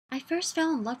first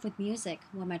fell in love with music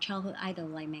when my childhood idol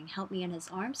Lai Ming held me in his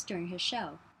arms during his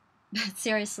show. But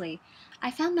seriously,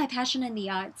 I found my passion in the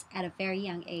arts at a very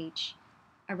young age.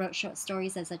 I wrote short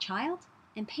stories as a child,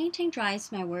 and painting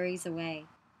drives my worries away.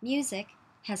 Music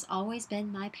has always been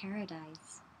my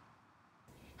paradise.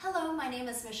 Hello, my name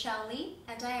is Michelle Lee,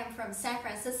 and I am from San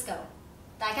Francisco.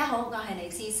 大家好，我係嚟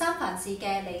自三藩市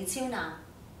嘅李超南。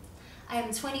I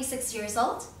am 26 years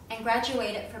old and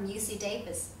graduated from UC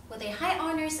Davis with a high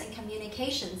honors in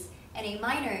communications and a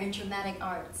minor in dramatic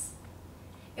arts.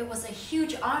 It was a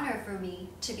huge honor for me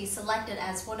to be selected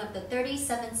as one of the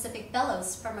 37 civic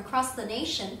fellows from across the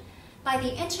nation by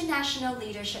the International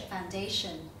Leadership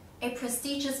Foundation, a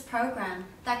prestigious program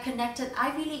that connected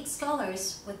Ivy League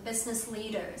scholars with business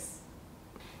leaders.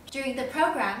 During the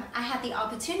program, I had the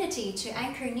opportunity to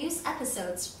anchor news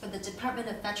episodes for the Department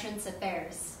of Veterans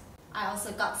Affairs. I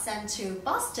also got sent to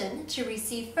Boston to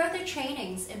receive further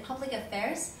trainings in public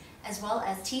affairs as well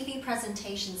as TV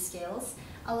presentation skills,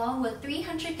 along with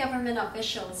 300 government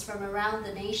officials from around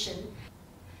the nation.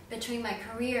 Between my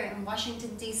career in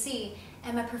Washington, D.C.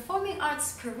 and my performing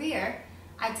arts career,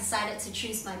 I decided to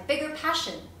choose my bigger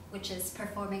passion, which is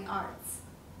performing arts.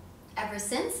 Ever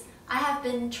since, I have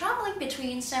been traveling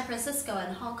between San Francisco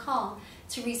and Hong Kong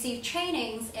to receive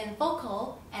trainings in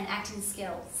vocal and acting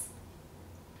skills.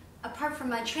 Apart from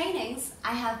my trainings,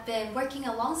 I have been working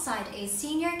alongside a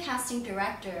senior casting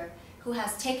director who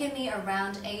has taken me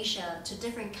around Asia to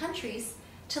different countries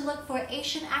to look for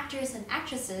Asian actors and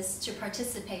actresses to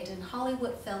participate in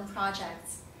Hollywood film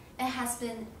projects. It has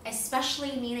been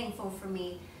especially meaningful for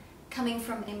me. Coming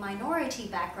from a minority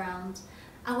background,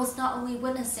 I was not only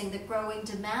witnessing the growing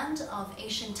demand of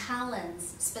Asian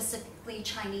talents, specifically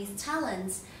Chinese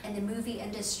talents, in the movie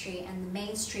industry and the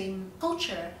mainstream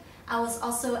culture, I was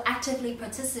also actively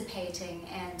participating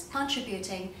and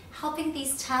contributing, helping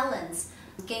these talents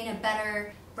gain a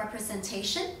better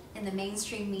representation in the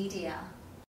mainstream media.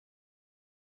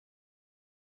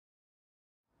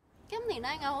 今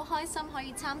年我好開心可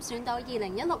以參選到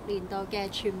2016年度嘅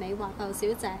全美華埠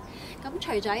小姐。咁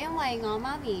除咗因為我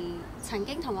媽咪曾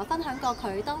經同我分享過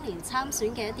佢當年參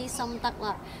選嘅一啲心得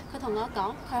啦，佢同我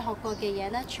講佢學過嘅嘢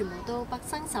咧，全部都畢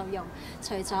生受用。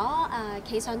除咗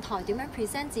企上台點樣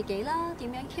present 自己啦，點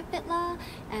樣 keep it 啦，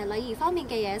禮儀方面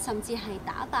嘅嘢，甚至係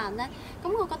打扮咧，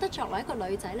咁我覺得作為一個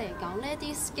女仔嚟講，呢一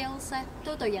啲 skills 咧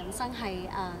都對人生係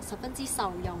十分之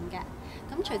受用嘅。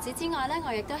咁除此之外咧，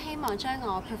我亦都希望將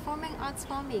我 performing arts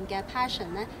方面嘅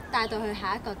passion 咧帶到去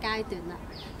下一個階段啦。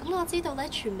咁我知道咧，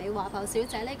全美華埠小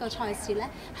姐呢個賽事咧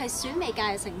係選美界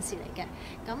嘅盛事嚟嘅。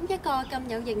咁一個咁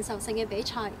有認受性嘅比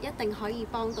賽，一定可以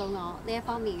幫到我呢一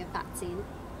方面嘅發展。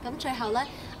咁最後咧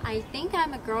 ，I think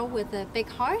I'm a girl with a big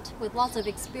heart, with lots of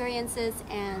experiences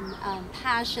and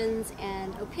passions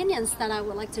and opinions that I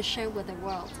would like to share with the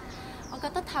world. 我覺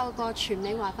得透過全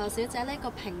美華埠小姐呢個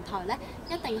平台咧，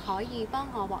一定可以幫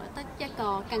我獲得一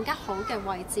個更加好嘅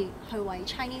位置，去為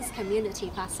Chinese community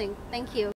發聲。Thank you。